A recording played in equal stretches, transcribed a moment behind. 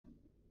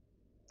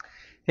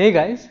Hey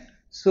guys,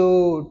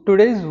 so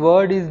today's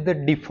word is the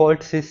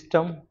default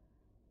system.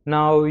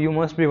 Now you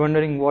must be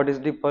wondering what is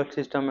default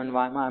system and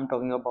why I'm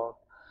talking about.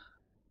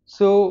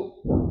 So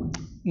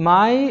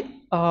my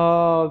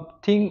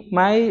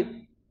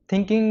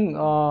thinking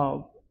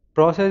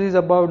process is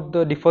about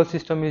the default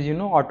system is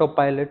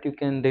autopilot. You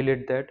can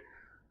delete that.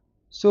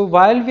 So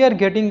while we are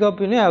getting up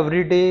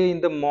every day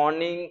in the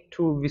morning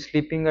to be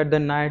sleeping at the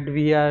night,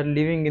 we are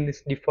living in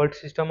this default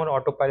system or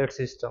autopilot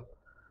system.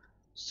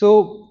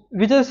 So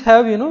we just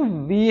have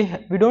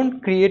we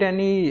don't create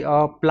any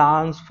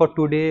plans for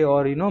today,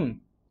 or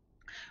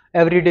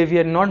every day we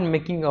are not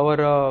making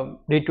our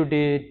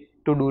day-to-day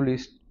to-do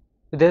list.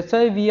 That's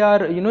why we are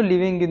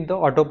living in the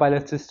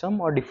autopilot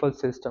system or default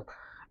system.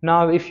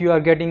 Now if you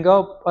are getting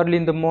up early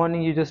in the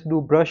morning, you just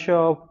do brush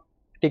up,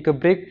 take a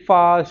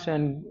breakfast,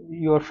 and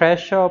you're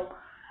fresh up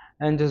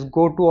and just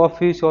go to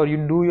office, or you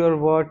do your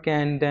work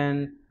and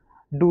then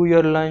do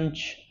your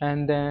lunch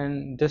and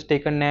then just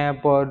take a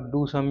nap or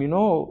do some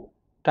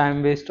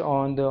time waste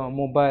on the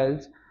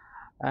mobiles.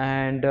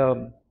 And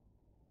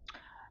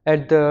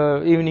at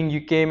the evening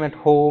you came at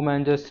home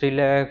and just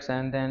relax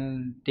and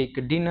then take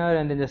a dinner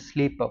and then just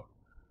sleep up.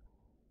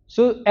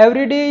 So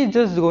every day is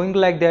just going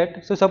like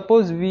that. So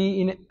suppose we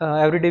in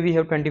every day we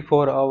have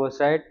 24 hours,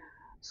 right?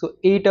 So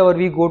 8 hour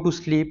we go to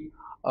sleep,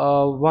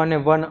 one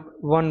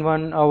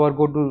hour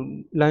go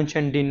to lunch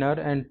and dinner,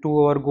 and 2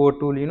 hour go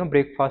to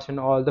breakfast and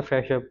all the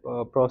fresh up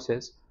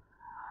process.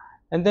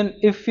 And then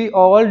if we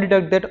all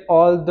deduct that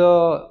all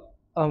the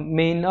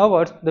main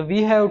hours, the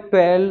we have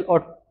 12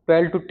 or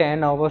 12 to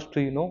 10 hours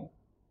to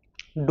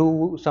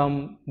do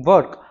some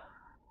work.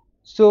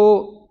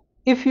 So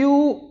if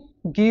you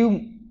give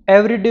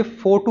every day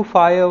 4 to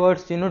 5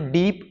 hours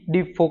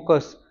deep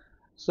focus.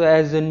 So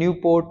as the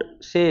Newport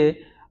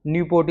say,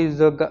 Newport is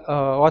the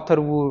author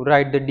who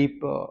write the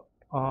deep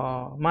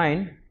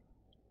mind.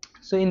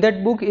 So in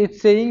that book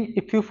it's saying,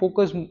 if you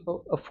focus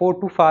 4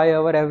 to 5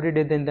 hour every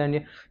day,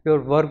 then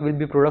your work will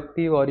be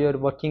productive, or your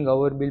working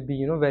hour will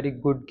be very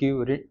good,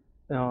 give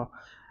uh,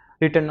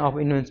 return of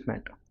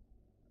investment.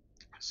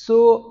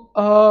 So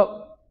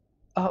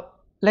uh,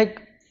 like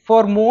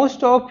for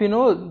most of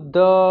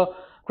the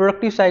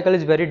productive cycle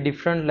is very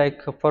different.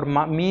 Like for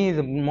me,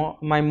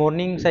 my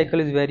morning cycle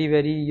is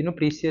very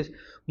precious.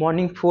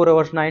 Morning 4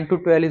 hours 9 to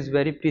 12 is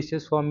very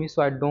precious for me,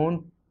 so I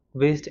don't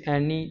waste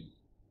any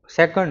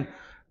second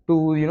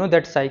to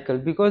that cycle,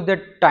 because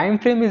that time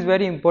frame is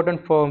very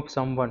important for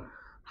someone.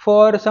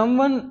 For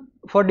someone,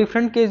 for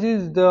different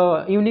cases,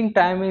 the evening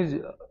time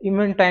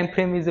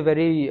frame is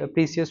very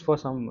precious for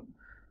someone.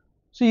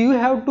 So you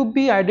have to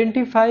be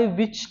identify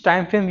which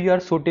time frame you are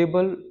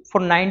suitable for.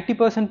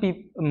 90%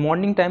 people,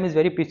 morning time is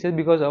very precious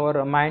because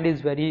our mind is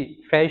very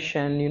fresh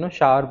and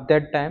sharp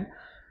that time.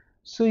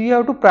 So you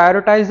have to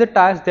prioritize the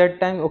task that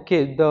time.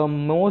 Okay, the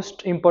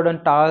most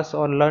important task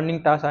or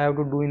learning task I have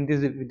to do in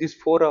this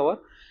 4 hour,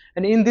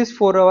 and in this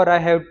 4 hour I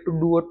have to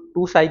do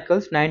two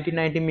cycles, 90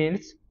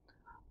 minutes.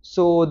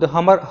 So the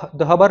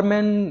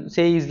Haberman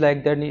says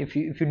like that, if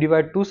you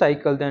divide two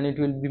cycles, then it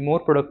will be more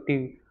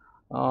productive,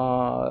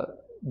 uh,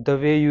 the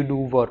way you do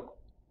work.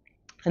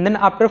 And then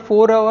after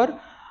 4 hour,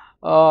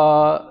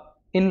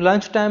 in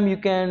lunchtime you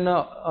can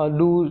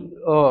do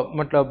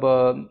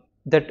matlab,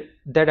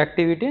 that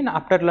activity, and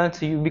after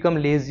lunch you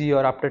become lazy,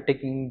 or after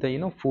taking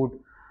the food.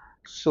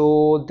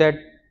 So that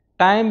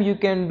time you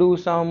can do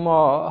some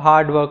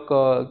hard work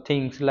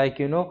things, like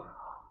emailing,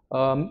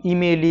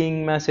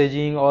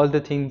 messaging, all the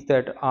things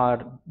that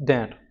are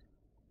there.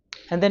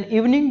 And then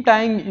evening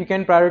time you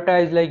can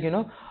prioritize, like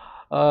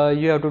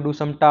you have to do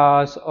some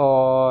tasks,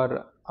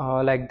 or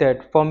like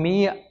that. For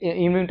me,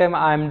 evening time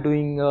I'm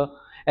doing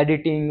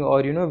editing,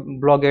 or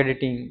blog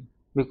editing,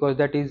 because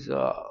that is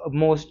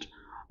most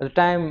the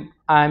time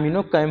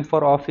I'm come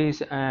for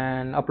office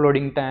and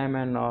uploading time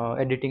and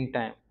editing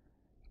time.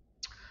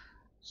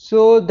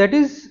 So that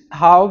is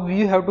how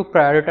you have to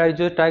prioritize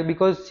your time,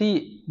 because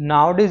see,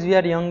 nowadays we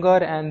are younger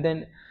and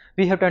then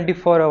we have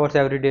 24 hours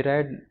every day,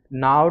 right?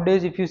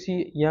 Nowadays if you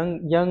see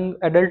young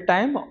adult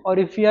time, or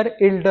if we are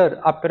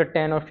elder after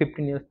 10 or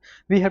 15 years,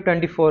 we have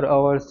 24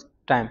 hours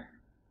time.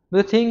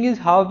 The thing is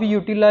how we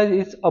utilize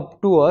is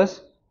up to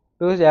us,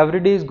 because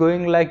every day is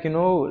going like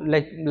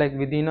like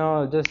within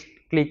a just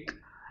click,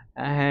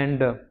 and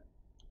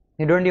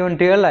you don't even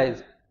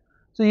realize.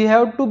 So you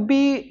have to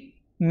be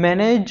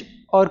manage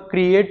or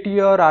create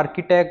your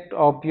architect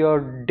of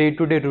your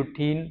day-to-day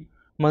routine,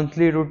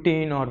 monthly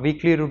routine or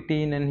weekly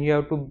routine, and you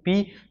have to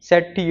be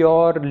set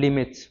your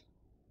limits.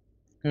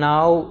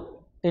 Now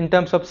in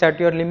terms of set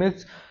your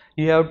limits,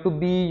 you have to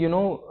be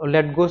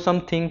let go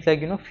some things,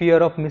 like fear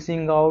of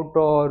missing out,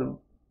 or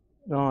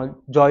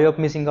joy of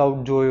missing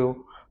out, joyo,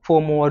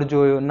 FOMO or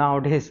joyo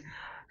nowadays.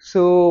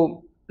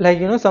 So like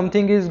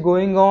something is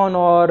going on,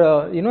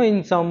 or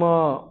in some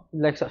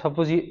like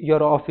suppose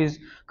your office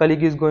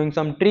colleague is going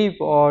some trip,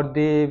 or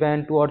they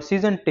went to a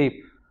season trip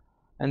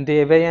and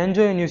they very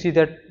enjoy, and you see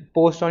that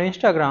post on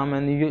Instagram,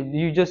 and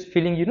you just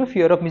feeling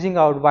fear of missing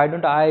out, why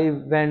don't I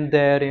went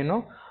there,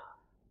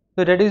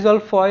 so that is all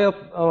for your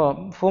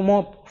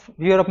FOMO,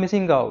 fear of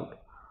missing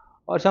out.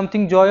 or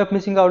something joy of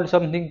missing out,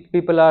 something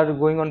people are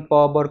going on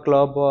pub or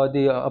club, or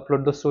they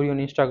upload the story on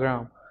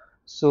Instagram.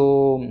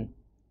 So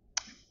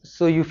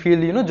you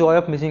feel, joy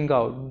of missing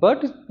out,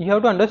 but you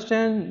have to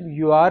understand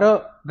you are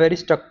a very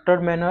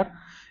structured manner.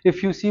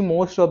 If you see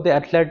most of the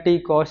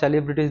athletic or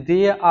celebrities,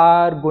 they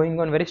are going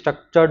on very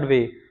structured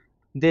way.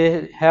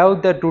 They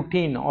have their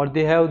routine, or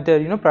they have their,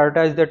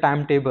 prioritize their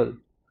timetable.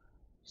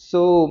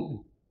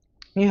 So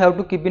you have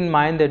to keep in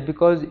mind that,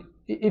 because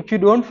if you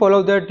don't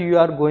follow that, you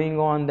are going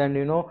on, then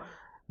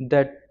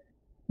that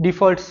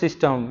default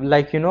system,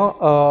 like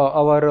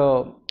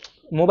our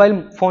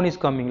mobile phone is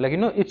coming, like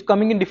it's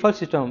coming in default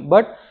system,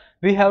 but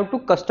we have to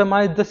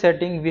customize the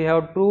setting. We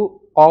have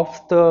to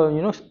off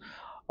the,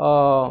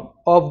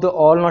 off the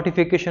all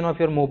notification of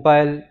your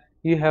mobile.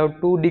 You have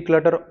to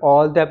declutter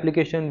all the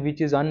application which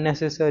is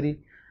unnecessary,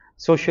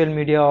 social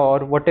media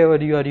or whatever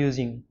you are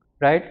using,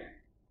 right?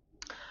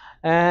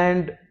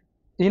 And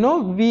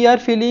we are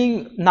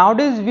feeling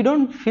nowadays, we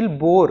don't feel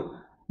bored,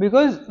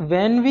 because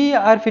when we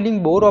are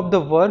feeling bored of the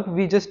work,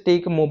 we just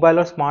take a mobile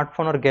or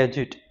smartphone or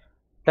gadget,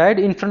 right,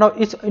 in front of,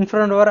 it's in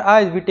front of our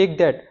eyes, we take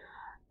that,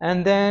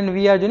 and then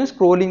we are,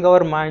 scrolling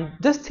our mind.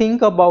 Just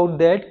think about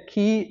that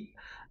key,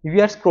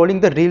 we are scrolling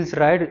the reels,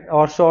 right,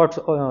 or shorts,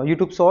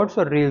 YouTube shorts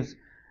or reels.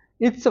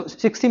 It's a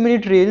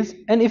 60-minute reels,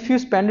 and if you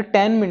spend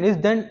 10 minutes,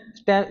 then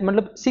 10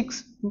 matlab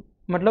 6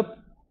 matlab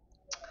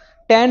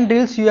 10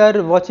 reels you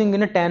are watching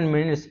in a 10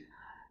 minutes,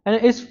 and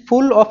it's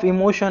full of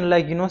emotion,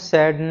 like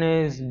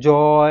sadness,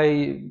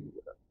 joy,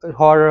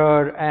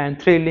 horror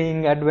and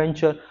thrilling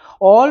adventure,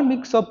 all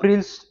mix of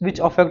reels which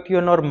affect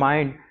your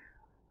mind.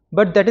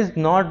 But that is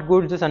not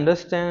good, just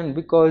understand,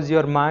 because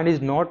your mind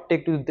is not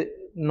take to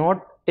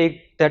not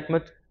take that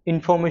much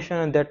information,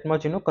 and that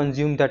much,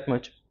 consume that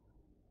much.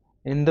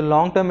 In the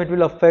long term it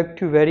will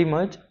affect you very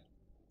much,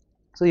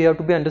 so you have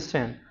to be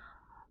understand.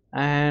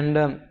 And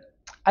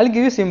I'll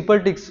give you simple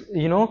tricks,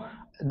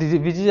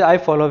 which is I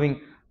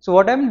following. So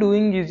what I'm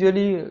doing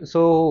usually,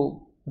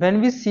 so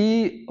when we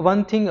see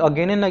one thing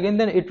again and again,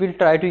 then it will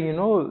try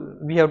to,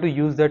 we have to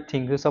use that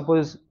thing. So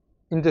suppose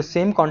in the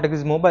same context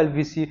is mobile,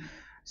 we see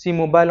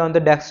mobile on the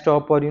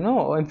desktop, or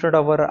in front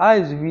of our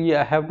eyes, we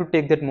have to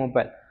take that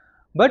mobile.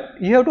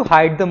 But you have to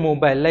hide the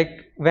mobile.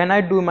 Like when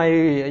I do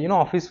my,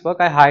 office work,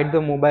 I hide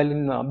the mobile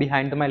in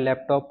behind my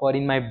laptop or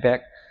in my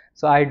bag,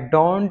 so I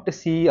don't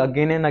see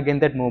again and again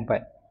that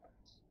mobile.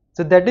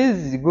 So that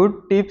is good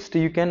tips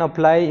you can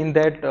apply in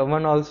that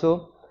one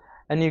also.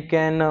 And you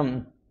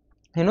can,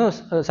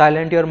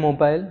 silent your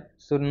mobile,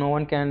 so no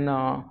one can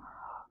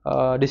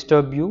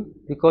disturb you,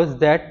 because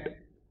that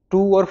 2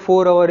 or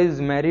 4 hour is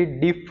very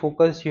deep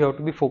focus. You have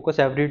to be focused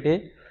every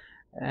day,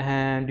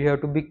 and you have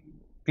to be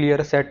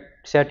clear,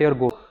 set your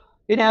goal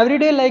in every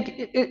day.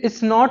 Like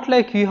it's not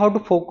like you have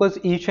to focus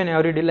each and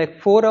every day, like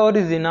 4 hours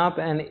is enough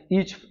and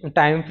each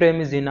time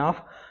frame is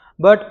enough.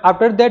 But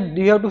after that,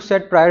 you have to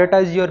set,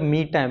 prioritize your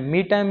me time.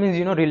 Me time is,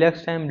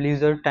 relax time,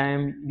 leisure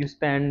time. You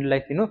spend,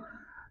 like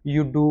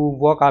you do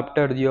work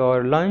after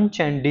your lunch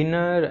and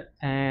dinner,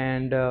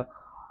 and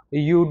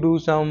you do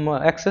some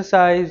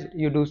exercise,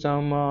 you do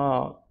some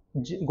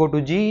go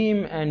to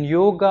gym and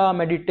yoga,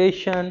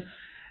 meditation,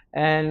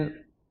 and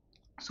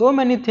so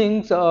many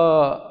things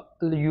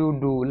you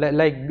do,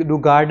 like do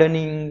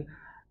gardening,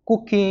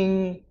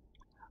 cooking,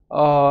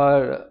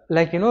 or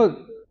like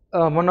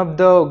one of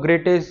the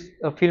greatest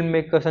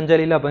filmmaker, Sanjay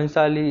Leela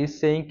Bhansali, is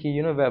saying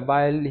ki,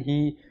 while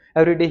he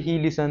every day he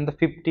listen the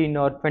 15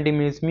 or 20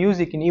 minutes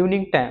music in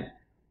evening time,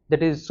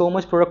 that is so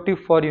much productive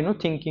for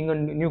thinking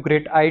on new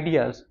great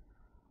ideas,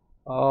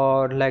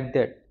 or like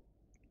that.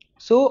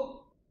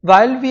 So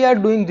while we are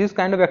doing this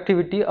kind of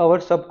activity,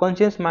 our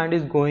subconscious mind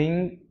is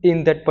going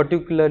in that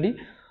particularly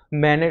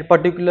manner,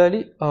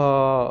 particularly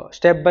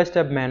step by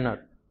step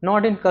manner,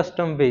 not in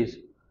custom ways.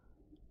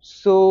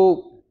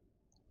 So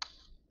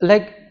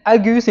like I'll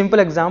give you simple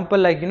example,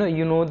 like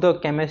the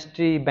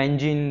chemistry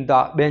benzene,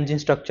 the benzene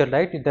structure,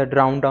 right, the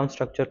round down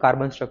structure,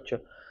 carbon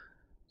structure.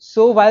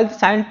 So while the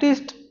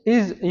scientist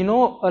is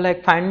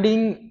like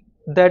finding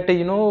that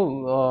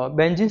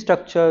benzene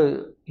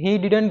structure, he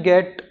didn't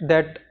get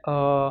that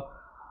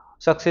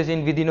success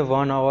in within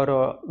 1 hour,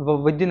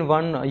 or within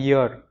 1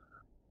 year.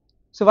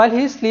 So while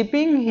he is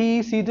sleeping,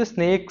 he sees the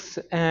snakes,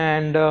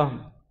 and uh,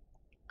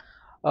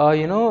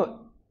 you know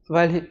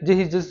while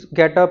he just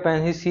get up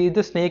and he sees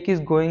the snake is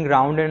going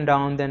round and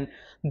round, then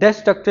that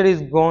structure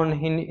is gone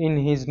in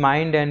his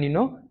mind, and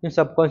in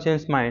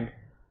subconscious mind,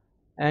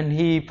 and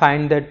he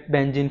find that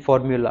benzene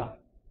formula.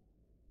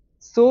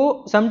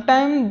 So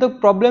sometimes the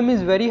problem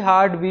is very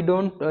hard, we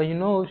don't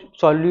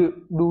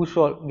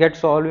get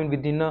solved in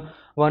within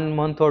 1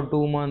 month or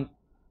 2 months.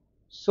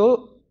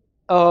 So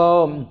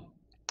um,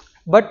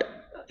 but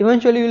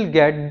eventually you will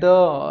get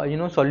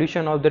the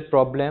solution of that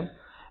problem,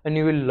 and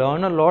you will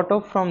learn a lot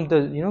of from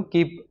the,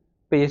 keep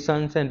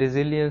patience and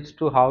resilience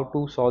to how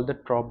to solve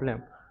that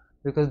problem,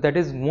 because that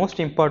is most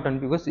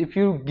important. Because if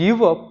you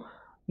give up,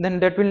 then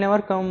that will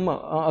never come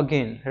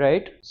again,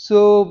 right?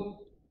 So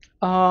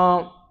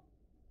uh,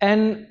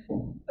 and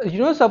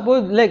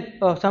suppose like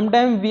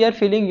sometimes we are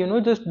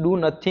feeling just do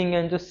nothing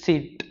and just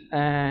sit,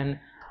 and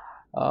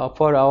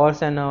for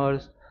hours and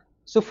hours.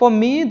 So for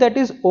me that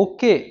is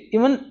okay,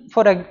 even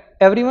for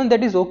everyone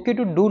that is okay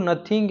to do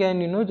nothing,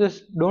 and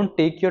just don't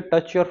take your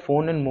touch your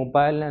phone and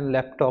mobile and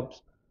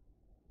laptops.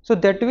 So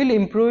that will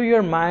improve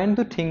your mind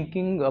to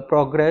thinking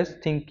progress,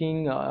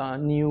 thinking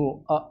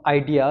new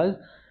ideas.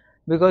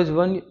 Because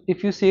when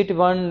if you sit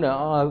one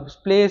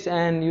place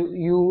and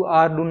you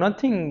are do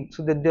nothing,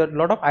 so that there are a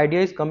lot of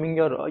ideas coming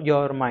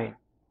your mind.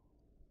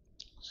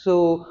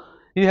 So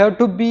you have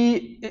to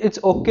be, it's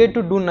okay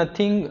to do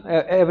nothing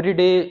every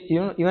day.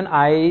 Even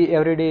I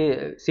every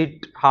day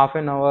sit half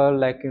an hour,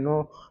 like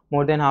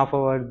more than half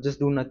hour, just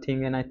do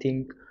nothing, and I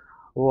think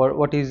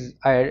what is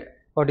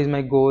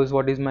my goals,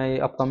 what is my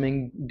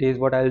upcoming days,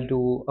 what I'll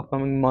do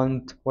upcoming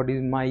month, what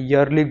is my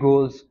yearly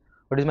goals,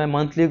 what is my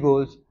monthly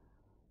goals.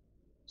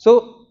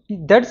 So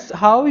that's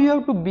how you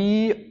have to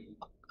be,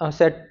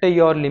 set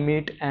your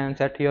limit and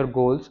set your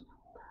goals,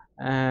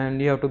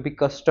 and you have to be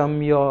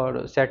custom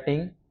your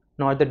setting,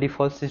 not the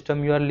default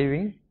system you are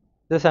living.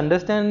 Just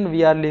understand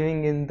we are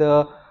living in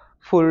the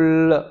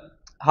full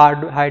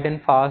hard hide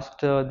and fast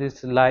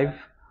this life.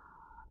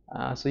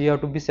 So you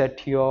have to be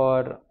set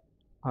your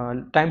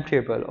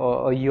timetable,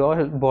 or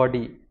your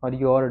body or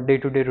your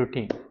day-to-day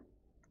routine.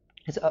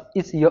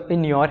 It's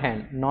in your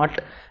hand,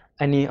 not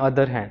any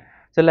other hand.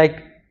 So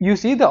like you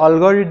see the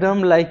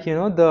algorithm, like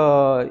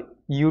the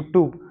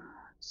YouTube.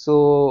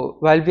 So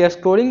while we are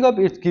scrolling up,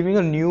 it's giving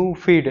a new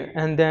feed,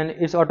 and then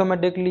it's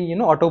automatically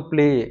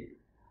autoplay.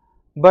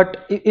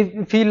 But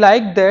if we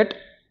like that,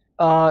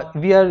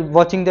 we are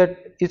watching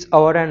that it's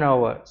hour and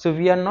hour, so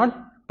we are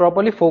not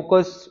properly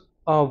focused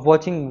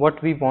watching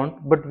what we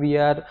want, but we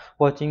are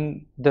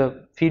watching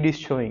the feed is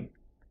showing.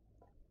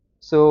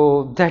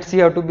 So that's,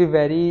 you have to be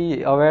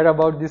very aware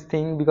about this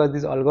thing, because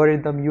this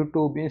algorithm,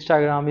 YouTube,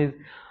 Instagram is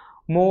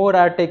more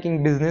are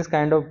taking business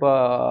kind of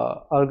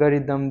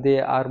algorithm. They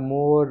are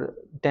more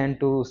tend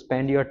to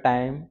spend your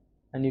time,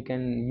 and you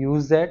can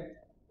use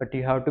that, but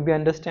you have to be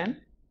understand.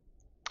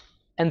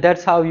 And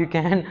that's how you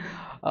can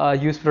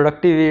use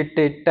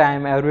productivity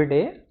time every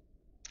day,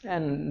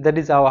 and that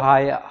is how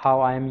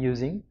I am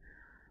using.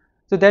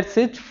 So that's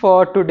it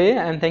for today,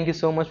 and thank you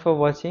so much for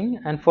watching.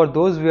 And for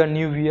those who are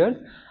new viewers,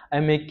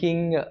 I'm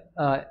making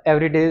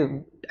every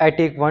day I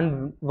take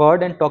one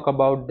word and talk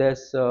about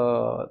this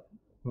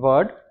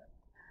word.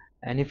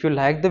 And if you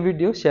like the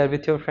video, share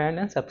with your friend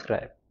and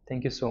subscribe.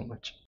 Thank you so much.